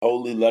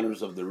Holy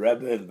Letters of the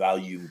Rebbe in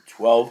volume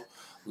 12,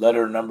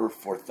 letter number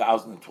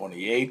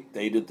 4028,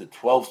 dated the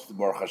 12th,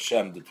 Baruch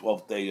Hashem, the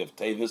 12th day of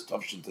Tevis,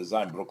 Tavshin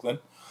Tezaim, Brooklyn.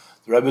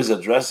 The Rebbe is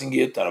addressing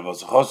it at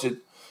Avos Chosid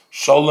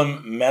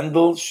Sholem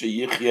Mendel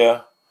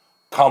Sheyichya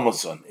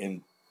Kalmason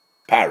in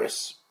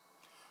Paris.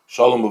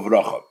 Sholem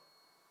Uvracha.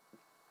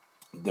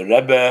 The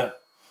Rebbe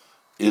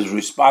is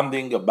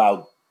responding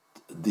about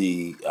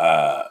the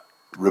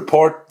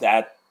report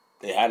that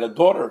they had a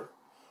daughter,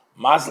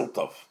 Mazel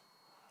Tov.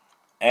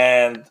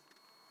 And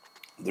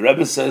the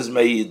Rebbe says,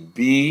 may it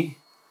be,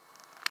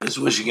 is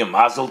wishing him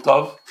Mazel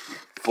Tov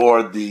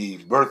for the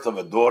birth of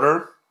a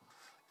daughter.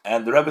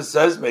 And the Rebbe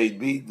says, may it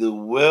be the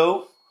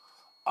will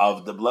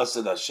of the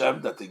blessed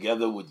Hashem that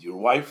together with your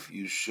wife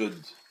you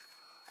should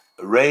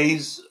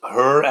raise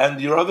her and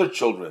your other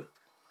children.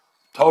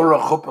 Torah,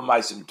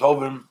 ulechupah,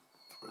 tovim,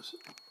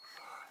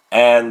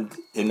 and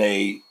in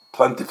a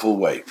plentiful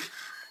way.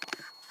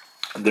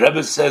 And the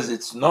Rebbe says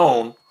it's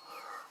known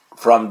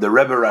from the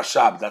Rebbe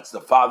Rashab, that's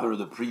the father of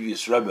the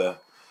previous Rebbe,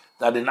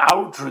 that in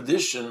our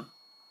tradition,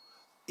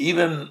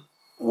 even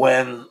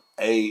when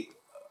a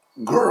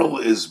girl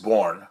is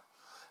born,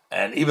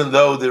 and even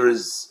though there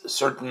is a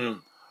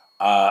certain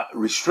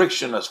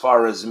restriction as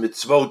far as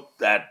mitzvot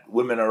that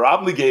women are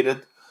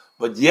obligated,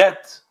 but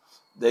yet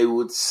they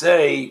would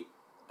say,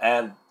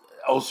 and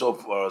also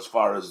as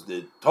far as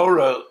the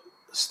Torah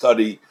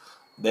study,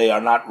 they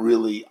are not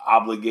really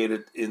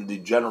obligated in the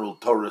general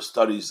Torah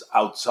studies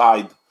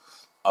outside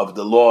of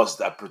the laws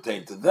that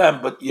pertain to them,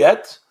 but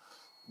yet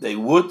they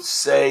would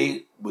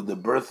say with the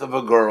birth of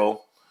a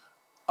girl,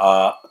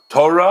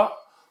 Torah,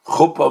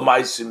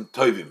 ulechupah,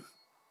 tovim.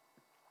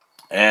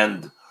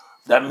 And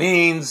that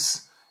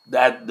means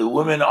that the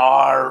women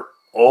are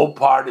all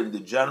part in the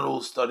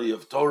general study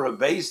of Torah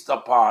based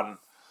upon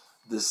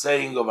the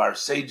saying of our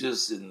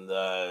sages in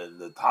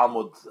the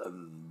Talmud,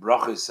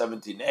 Brachos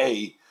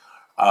 17a,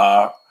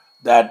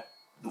 that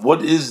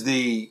what is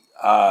the,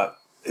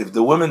 if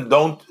the women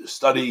don't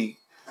study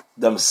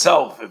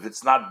themselves, if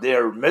it's not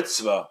their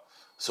mitzvah,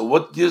 so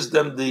what gives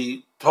them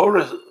the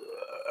Torah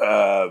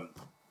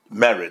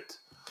merit?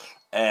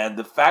 And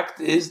the fact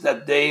is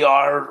that they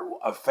are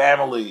a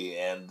family,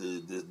 and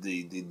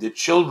the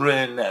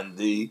children and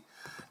the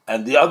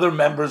other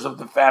members of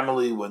the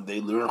family, when they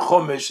learn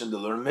Chumash and they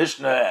learn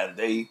Mishnah and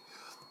they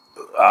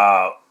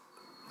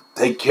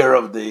take care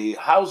of the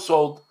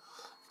household,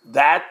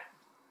 that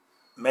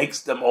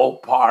makes them all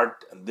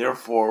part, and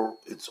therefore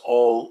it's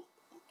all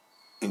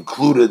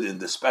included in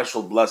the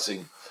special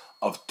blessing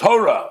of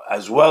Torah,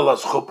 as well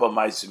as ulechupah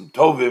ma'asim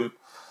tovim,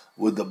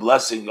 with the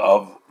blessing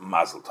of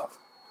Mazel Tov.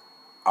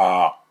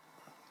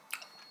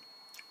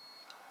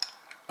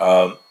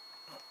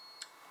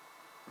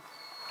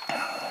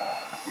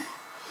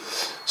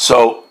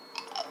 So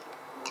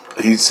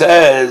he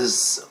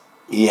says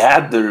he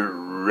had the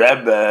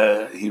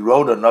Rebbe, he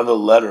wrote another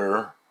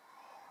letter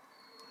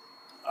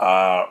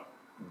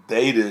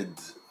dated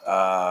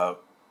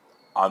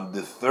on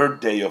the third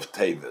day of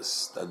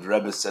Tevis, that the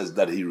Rebbe says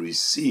that he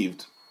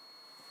received.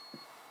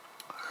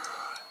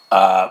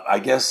 I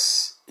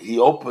guess he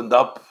opened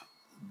up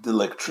the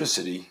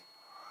electricity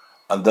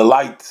and the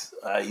light.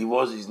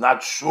 He's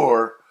not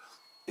sure.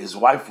 His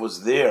wife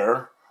was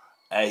there,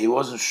 and he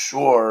wasn't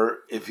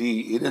sure if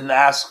he didn't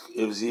ask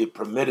if he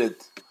permitted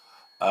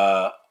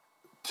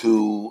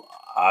to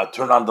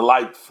turn on the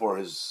light for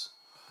his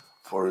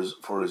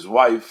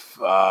wife.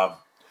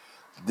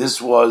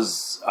 This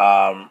was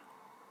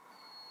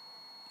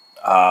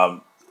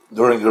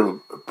during her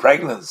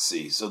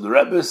pregnancy. So the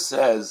Rebbe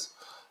says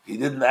he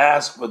didn't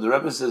ask, but the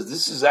Rebbe says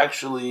this is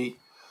actually,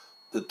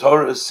 the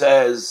Torah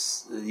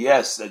says,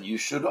 yes, that you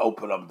should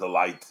open up the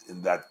light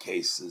in that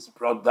case. It's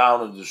brought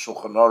down in the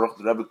Shulchan Aruch,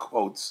 the Rebbe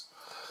quotes,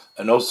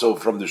 and also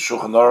from the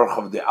Shulchan Aruch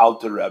of the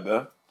Alter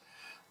Rebbe,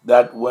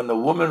 that when a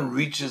woman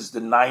reaches the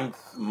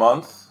 9th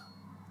month,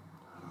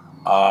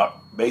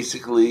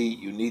 basically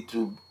you need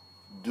to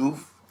do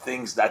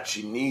things that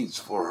she needs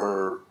for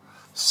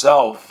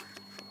herself.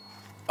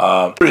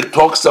 It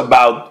talks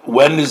about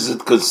when is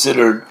it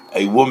considered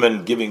a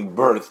woman giving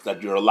birth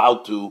that you're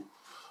allowed to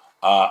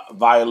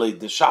violate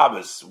the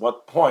Shabbos.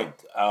 What point?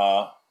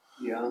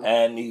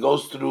 And he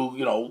goes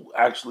through,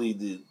 actually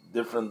the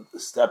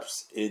different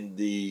steps in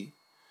the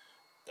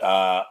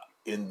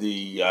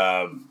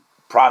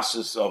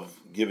process of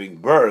giving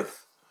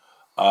birth,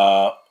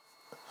 and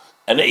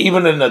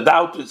even in a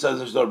doubt it says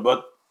in the story.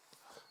 But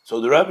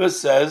so the Rebbe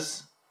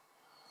says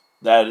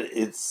that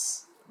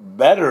it's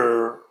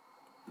better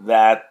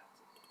that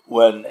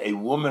when a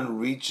woman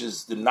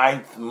reaches the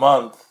 9th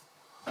month,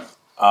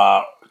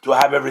 to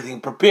have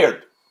everything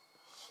prepared,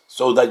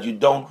 so that you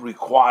don't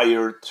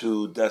require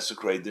to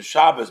desecrate the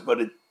Shabbos. But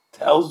it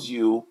tells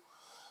you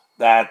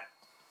that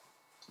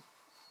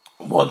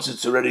once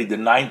it's already the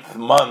 9th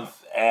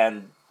month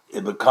and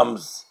it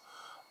becomes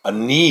a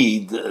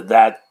need,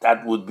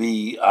 that would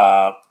be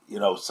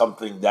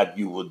something that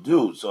you would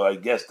do. So I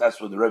guess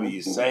that's what the Rebbe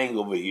is saying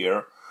over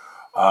here,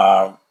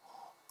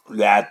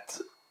 that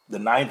the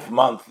 9th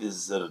month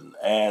is,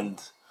 and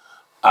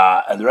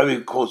And the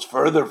Rebbe quotes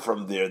further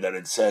from there that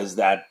it says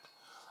that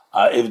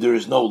if there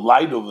is no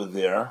light over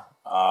there,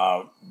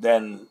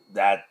 then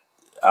that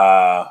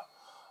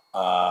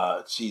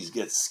she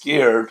gets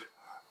scared,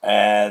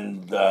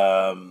 and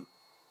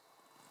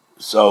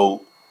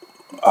so.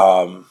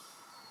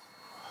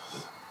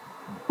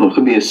 It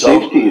could be a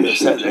safety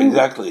issue.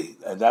 Exactly,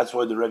 and that's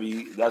why the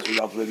Rebbe. That's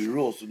what the Rebbe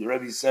rules. So the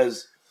Rebbe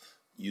says,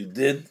 "You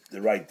did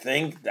the right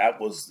thing. That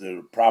was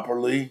the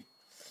properly."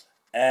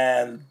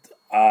 And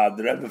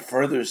the Rebbe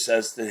further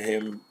says to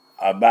him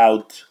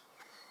about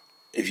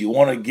if you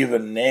want to give a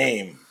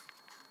name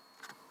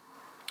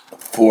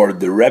for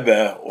the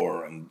Rebbe,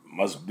 or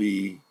must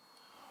be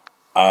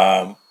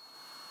the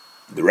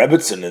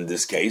Rebbetzin in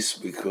this case,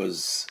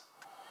 because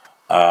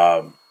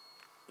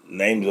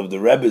names of the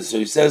Rebbe. So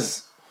he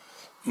says,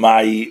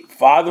 my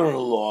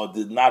father-in-law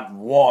did not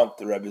want,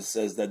 the Rebbe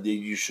says, that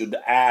you should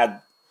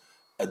add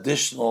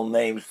additional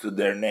names to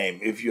their name.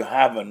 If you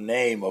have a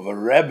name of a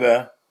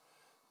Rebbe,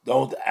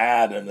 don't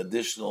add an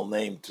additional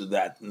name to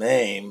that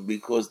name,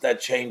 because that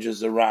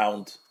changes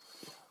around.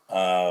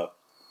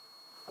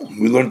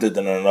 We learned it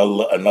in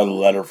another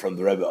letter from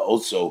the Rebbe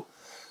also.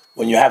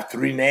 When you have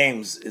three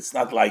names, it's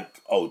not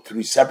like,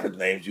 three separate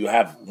names. You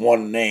have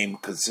one name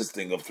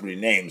consisting of three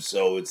names.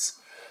 So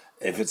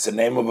if it's the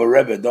name of a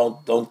Rebbe,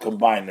 don't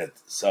combine it.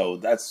 So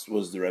that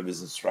was the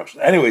Rebbe's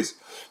instruction. Anyways,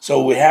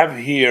 so we have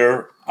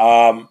here,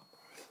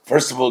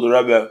 first of all, the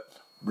Rebbe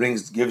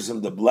gives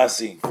him the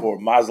blessing for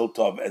Mazel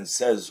Tov, and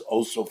says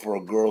also for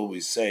a girl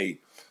we say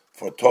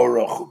for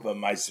Torah, Chupah,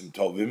 Ma'asim,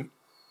 tovim.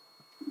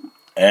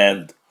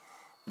 And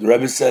the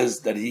Rebbe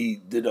says that he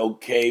did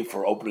okay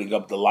for opening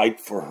up the light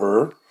for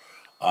her,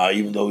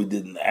 even though he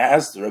didn't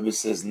ask. The Rebbe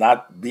says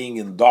not being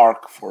in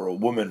dark for a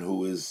woman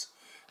who is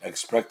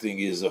expecting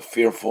is a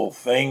fearful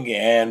thing,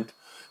 and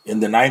in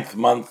the 9th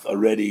month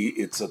already,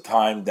 it's a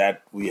time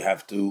that we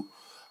have to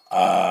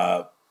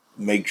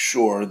make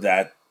sure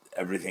that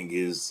everything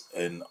is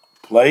in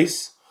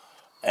place,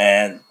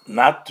 and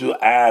not to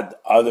add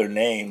other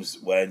names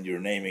when you're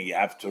naming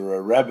after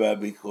a Rebbe,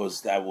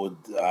 because that would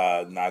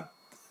not.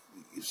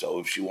 So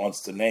if she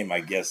wants to name,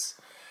 I guess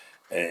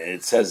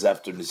it says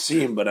after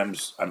Nisim, but I'm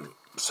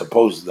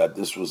supposed that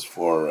this was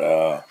for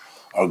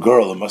our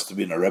girl. It must have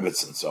been a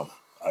Rebbetzin, so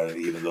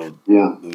even though